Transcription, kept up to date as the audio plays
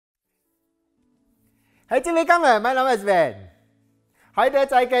Herzlich willkommen, mein Name ist Sven. Heute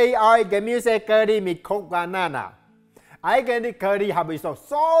zeige ich euch Gemüsecurry mit Kochbanana. Eigentlich Curry habe ich so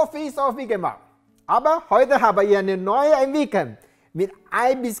viel gemacht. Aber heute habe ich eine neue entwickelt. Mit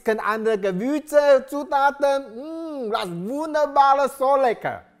ein bisschen anderen Gewürze, Zutaten. Das wunderbar, so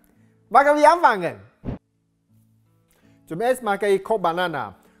lecker. Machen wir anfangen. Zuerst mache ich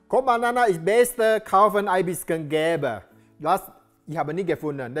Kochbanana. Kochbanana ist besser kaufen ein bisschen gelber. Das ich habe nicht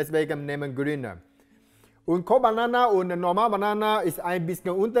gefunden, deswegen nehmen grüne. Und Kochbanana und normal Banana ist ein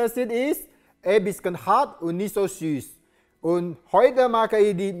bisschen Unterschied ist, ein bisschen hart und nicht so süß. Und heute mache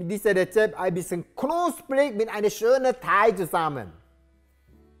ich dieses Rezept ein bisschen knusprig mit einem schönen Teig zusammen.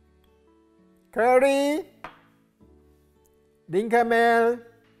 Curry, Dinkelmehl,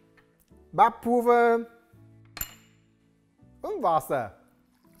 Backpulver und Wasser.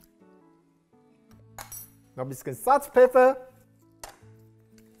 Noch ein bisschen Salzpfeffer.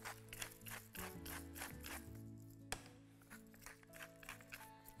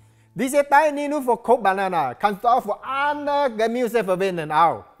 Diese Teig nicht nur für Kochbanana, kannst du auch für andere Gemüse verwenden.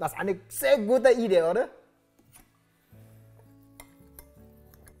 Auch. Das ist eine sehr gute Idee, oder?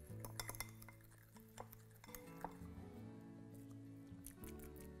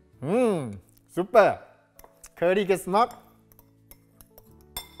 Super. Curry Geschmack.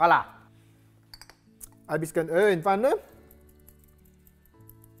 Voilà. Ein bisschen Öl in die Pfanne.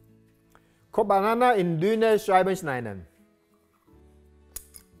 Kochbanana in dünne Scheiben schneiden.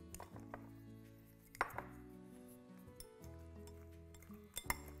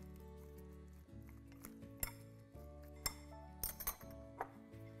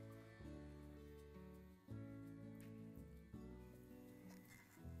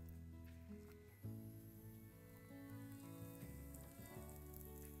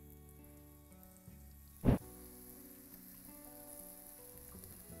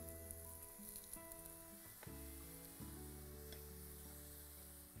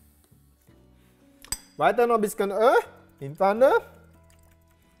 Weiter noch ein bisschen Öl in die Pfanne.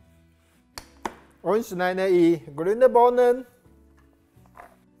 Und schneide ich grüne Bohnen.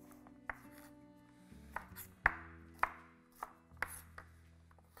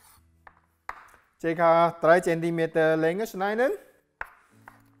 Ca. 3 cm Länge schneiden.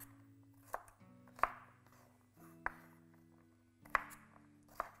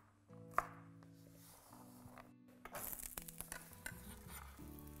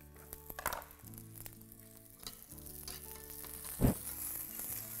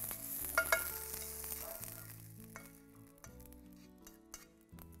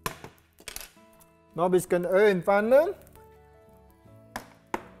 Noch ein bisschen Öl in die Pfanne.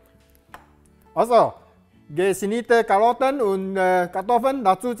 Also, geschnittene Karotten und Kartoffeln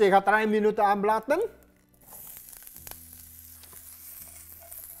dazu ca. 3 Minuten anbraten.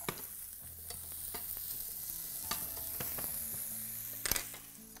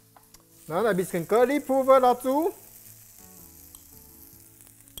 Dann ein bisschen Currypulver dazu.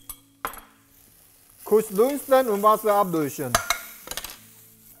 Kurz dünsten und Wasser abduschen.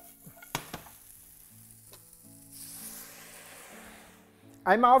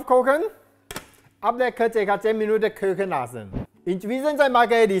 Einmal aufkochen, abdecken, ca. 10 Minuten köcheln lassen. Inzwischen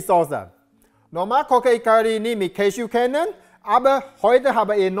mache ich die Soße. Normal koche ich Curry nicht mit Cashewkernen, aber heute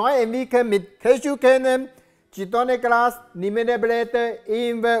habe ich neu entwickelt mit Cashewkernen, Zitronengras, Limettenblätter,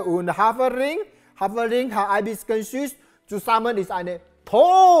 Ingwer und Haferring. Haferring hat ein bisschen süß, zusammen ist eine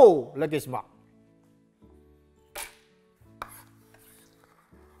tolle Geschmack.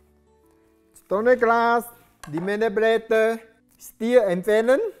 Zitronengras, Limettenblätter, Stiel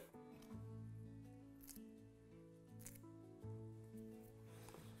entfernen.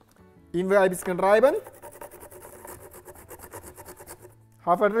 Ingwer ein bisschen reiben.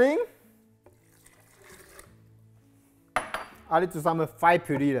 Haferring. Alle zusammen fein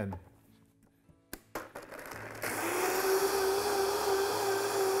pürieren.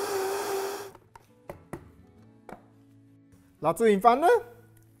 Dazu in die Pfanne.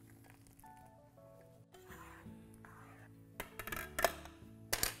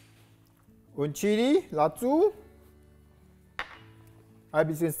 Und Chili dazu. Ein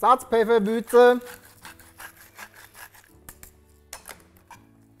bisschen Salz, Pfeffer, Würze.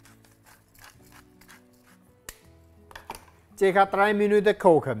 Ca. 3 Minuten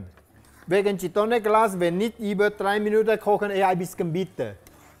kochen. Wegen Zitronengras, wenn nicht über 3 Minuten kochen, eher ein bisschen bitter.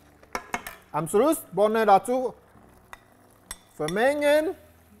 Am Schluss Bohnen dazu vermengen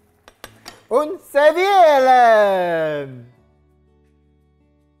und servieren.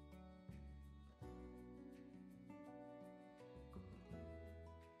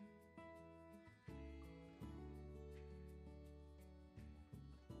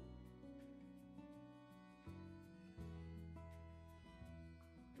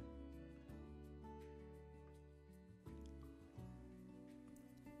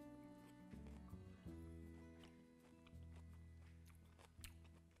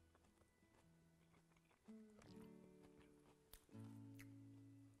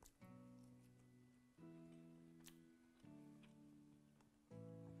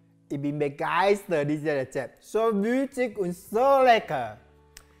 Ich bin begeistert, dieses Rezept. So würzig und so lecker.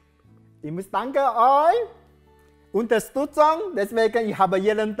 Ich muss danke euch. Unterstützung, deswegen ich habe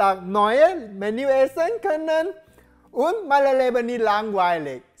jeden Tag neue Menü essen können. Und mein Leben nicht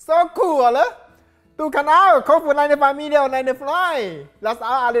langweilig. So cool, oder? Du kannst auch kochen für deine Familie und deine Freunde. Lass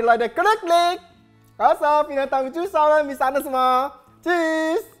auch alle Leute glücklich. Also, vielen Dank fürs Zuschauen. Bis dann mal.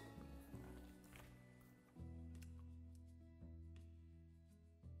 Tschüss.